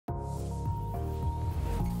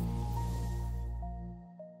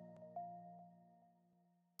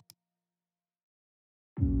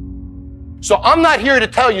So I'm not here to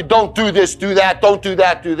tell you, don't do this, do that, don't do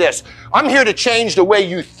that, do this. I'm here to change the way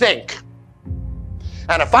you think.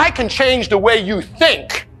 And if I can change the way you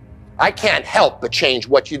think, I can't help but change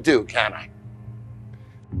what you do, can I?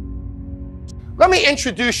 Let me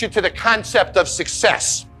introduce you to the concept of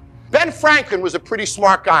success. Ben Franklin was a pretty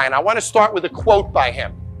smart guy, and I want to start with a quote by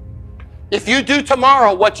him. If you do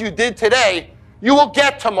tomorrow what you did today, you will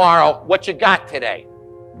get tomorrow what you got today.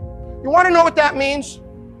 You want to know what that means?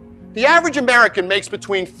 The average American makes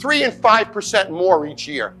between 3 and 5% more each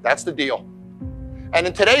year. That's the deal. And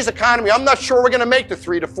in today's economy, I'm not sure we're going to make the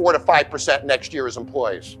 3 to 4 to 5% next year as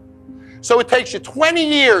employees. So it takes you 20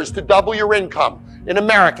 years to double your income in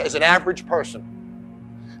America as an average person.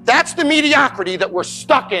 That's the mediocrity that we're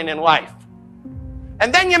stuck in life.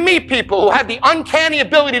 And then you meet people who have the uncanny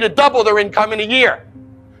ability to double their income in a year,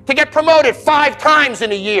 to get promoted 5 times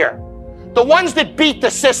in a year. The ones that beat the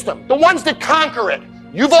system, the ones that conquer it.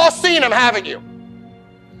 You've all seen them, haven't you?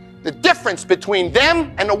 The difference between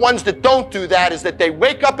them and the ones that don't do that is that they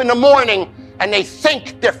wake up in the morning and they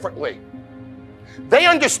think differently. They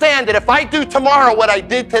understand that if I do tomorrow what I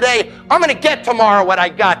did today, I'm going to get tomorrow what I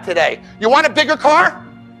got today. You want a bigger car?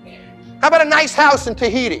 How about a nice house in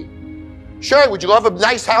Tahiti? Sure, would you love a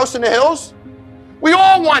nice house in the hills? We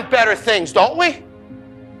all want better things, don't we?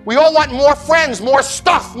 We all want more friends, more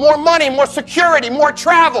stuff, more money, more security, more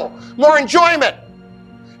travel, more enjoyment.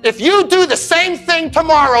 If you do the same thing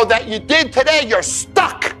tomorrow that you did today, you're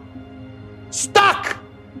stuck. Stuck.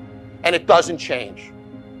 And it doesn't change.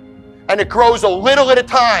 And it grows a little at a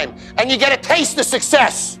time. And you get a taste of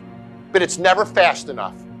success. But it's never fast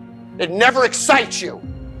enough. It never excites you.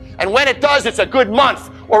 And when it does, it's a good month,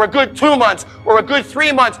 or a good 2 months, or a good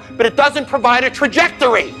 3 months. But it doesn't provide a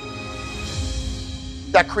trajectory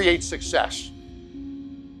that creates success.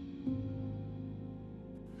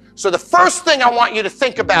 So the first thing I want you to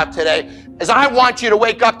think about today is I want you to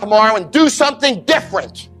wake up tomorrow and do something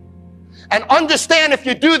different. And understand if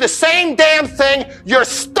you do the same damn thing, you're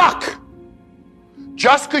stuck.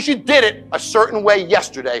 Just because you did it a certain way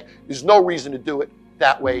yesterday, there's no reason to do it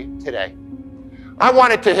that way today. I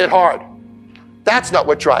want it to hit hard. That's not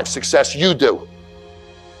what drives success. You do.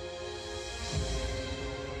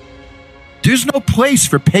 There's no place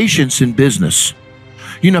for patience in business.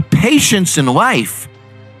 You know, patience in life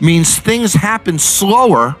means things happen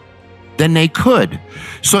slower than they could.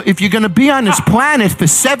 So if you're going to be on this planet for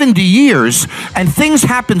 70 years and things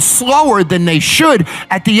happen slower than they should,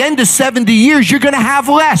 at the end of 70 years, you're going to have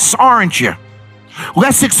less, aren't you?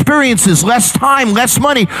 Less experiences, less time, less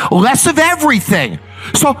money, less of everything.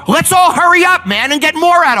 So let's all hurry up, man, and get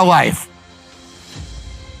more out of life.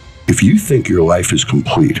 If you think your life is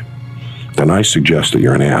complete, then I suggest that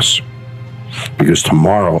you're an ass. Because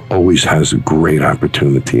tomorrow always has a great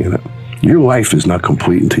opportunity in it. Your life is not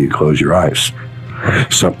complete until you close your eyes.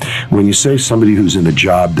 So when you say somebody who's in a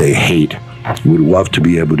job they hate would love to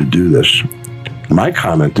be able to do this, my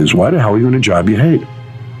comment is, why the hell are you in a job you hate?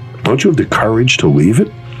 Don't you have the courage to leave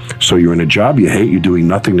it? So you're in a job you hate, you're doing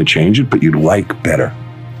nothing to change it, but you'd like better.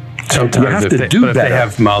 Sometimes you have if to do if better. they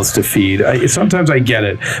have mouths to feed. Sometimes I get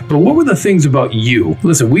it. But what were the things about you?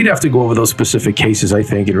 Listen, we'd have to go over those specific cases, I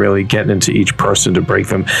think, and really get into each person to break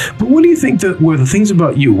them. But what do you think that were the things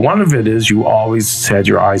about you? One of it is you always had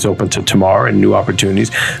your eyes open to tomorrow and new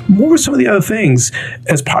opportunities. What were some of the other things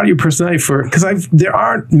as part of your personality? Because there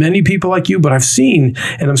aren't many people like you, but I've seen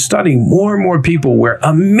and I'm studying more and more people where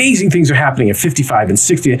amazing things are happening at 55 and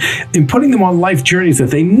 60 and putting them on life journeys that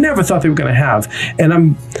they never thought they were going to have.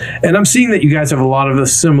 And I'm seeing that you guys have a lot of the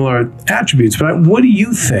similar attributes, but what do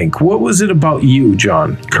you think? What was it about you,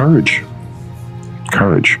 Jon? Courage.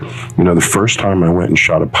 Courage. You know, the first time I went and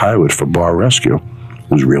shot a pilot for bar rescue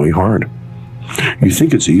was really hard. You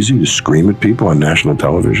think it's easy to scream at people on national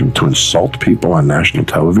television, to insult people on national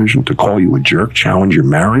television, to call you a jerk, challenge your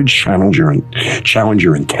marriage, challenge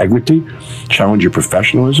your integrity, challenge your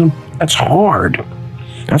professionalism? That's hard.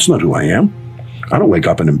 That's not who I am. I don't wake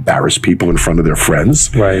up and embarrass people in front of their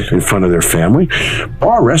friends, right, in front of their family.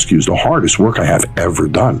 Bar rescue is the hardest work I have ever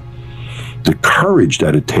done. The courage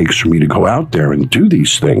that it takes for me to go out there and do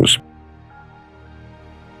these things.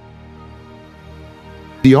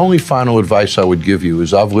 The only final advice I would give you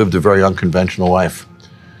is I've lived a very unconventional life.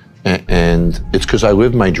 And it's because I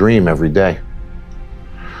live my dream every day.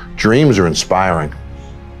 Dreams are inspiring.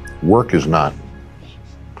 Work is not.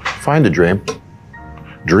 Find a dream.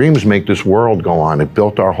 Dreams make this world go on. It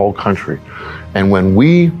built our whole country. And when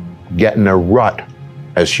we get in a rut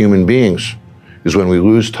as human beings is when we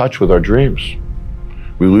lose touch with our dreams.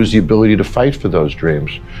 We lose the ability to fight for those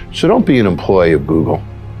dreams. So don't be an employee of Google.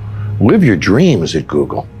 Live your dreams at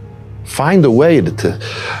Google. Find a way to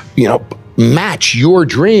match your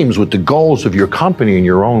dreams with the goals of your company and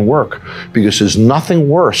your own work, because there's nothing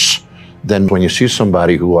worse than when you see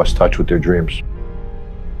somebody who lost touch with their dreams.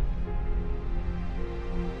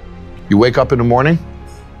 You wake up in the morning,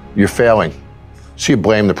 you're failing. So you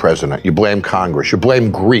blame the president, you blame Congress, you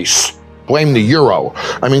blame Greece, blame the euro.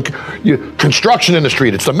 I mean, construction industry,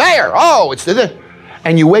 it's the mayor, it's the...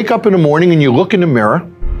 And you wake up in the morning and you look in the mirror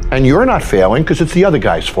and you're not failing because it's the other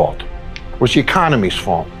guy's fault, or it's the economy's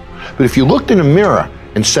fault. But if you looked in the mirror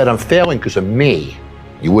and said, I'm failing because of me,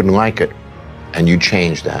 you wouldn't like it, and you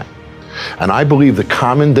change that. And I believe the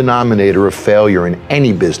common denominator of failure in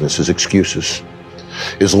any business is excuses.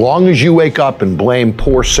 As long as you wake up and blame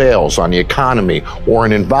poor sales on the economy or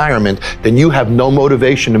an environment, then you have no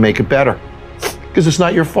motivation to make it better, because it's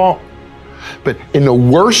not your fault. But in the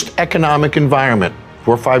worst economic environment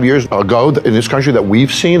 4 or 5 years ago in this country that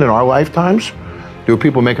we've seen in our lifetimes, there were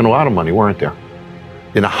people making a lot of money, weren't there?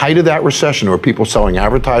 In the height of that recession, there were people selling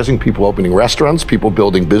advertising, people opening restaurants, people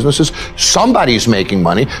building businesses. Somebody's making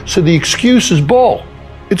money, so the excuse is bull.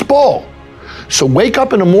 It's bull. So wake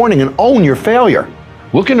up in the morning and own your failure.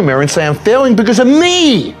 Look in the mirror and say, I'm failing because of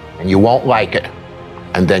me, and you won't like it,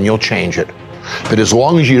 and then you'll change it. But as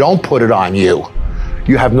long as you don't put it on you,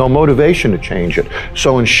 you have no motivation to change it.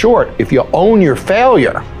 So in short, if you own your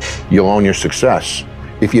failure, you'll own your success.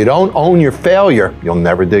 If you don't own your failure, you'll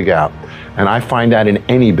never dig out. And I find that in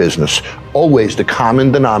any business, always the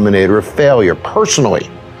common denominator of failure, personally,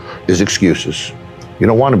 is excuses. You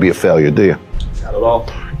don't want to be a failure, do you? Not at all.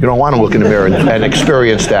 You don't want to look in the mirror and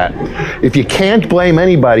experience that. If you can't blame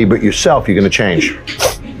anybody but yourself, you're going to change.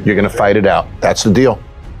 You're going to fight it out. That's the deal.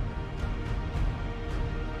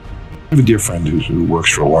 I have a dear friend who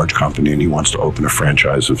works for a large company, and he wants to open a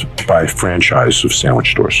franchise of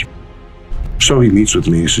sandwich stores. So he meets with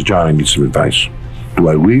me. He says, John, I need some advice. Do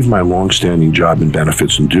I leave my long-standing job and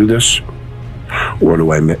benefits and do this? Or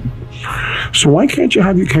do I... So why can't you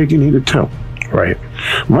have your cake and eat it too? Right?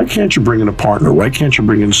 Why can't you bring in a partner? Why can't you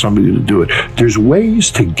bring in somebody to do it? There's ways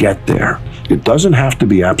to get there. It doesn't have to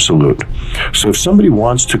be absolute. So if somebody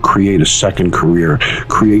wants to create a second career,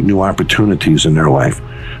 create new opportunities in their life,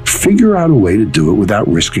 figure out a way to do it without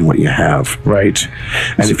risking what you have. Right?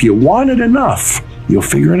 And if you want it enough, you'll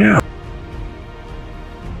figure it out.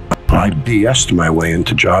 I BS'd my way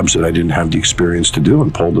into jobs that I didn't have the experience to do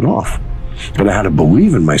and pulled it off. But I had to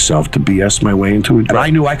believe in myself to BS my way into it. And I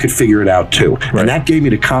knew I could figure it out too. Right. And that gave me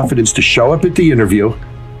the confidence to show up at the interview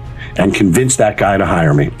and convince that guy to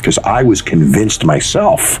hire me, because I was convinced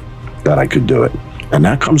myself that I could do it. And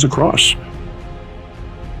that comes across.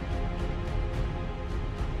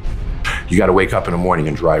 You got to wake up in the morning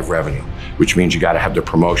and drive revenue, which means you got to have the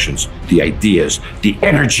promotions, the ideas, the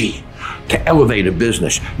energy to elevate a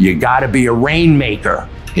business. You got to be a rainmaker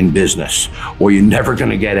in business, or you're never going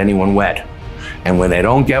to get anyone wet. And when they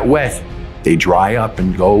don't get wet, they dry up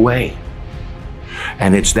and go away.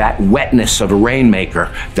 And it's that wetness of a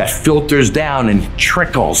rainmaker that filters down and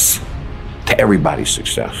trickles to everybody's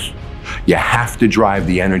success. You have to drive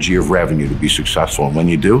the energy of revenue to be successful. And when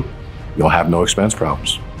you do, you'll have no expense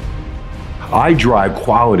problems. I drive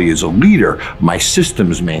quality as a leader. My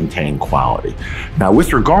systems maintain quality. Now,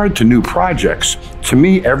 with regard to new projects, to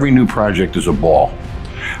me, every new project is a ball.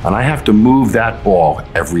 And I have to move that ball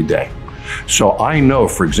every day. So I know,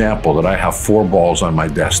 for example, that I have 4 balls on my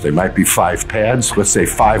desk. They might be 5 pads. Let's say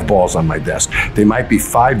 5 balls on my desk. They might be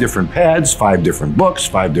 5 different pads, 5 different books,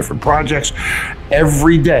 5 different projects.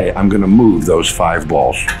 Every day, I'm going to move those 5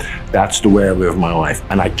 balls. That's the way I live my life.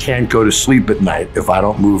 And I can't go to sleep at night if I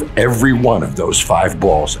don't move every one of those 5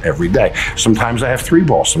 balls every day. Sometimes I have 3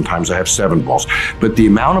 balls. Sometimes I have 7 balls. But the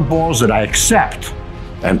amount of balls that I accept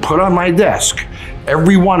and put on my desk,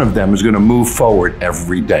 every one of them is going to move forward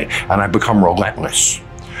every day, and I become relentless.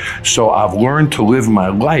 So I've learned to live my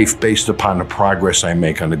life based upon the progress I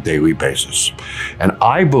make on a daily basis. And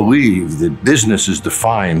I believe that business is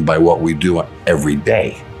defined by what we do every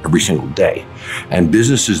day, every single day. And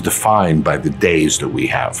business is defined by the days that we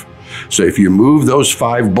have. So if you move those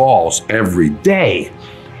 5 balls every day,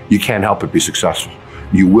 you can't help but be successful.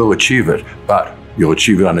 You will achieve it, but you'll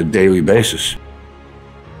achieve it on a daily basis.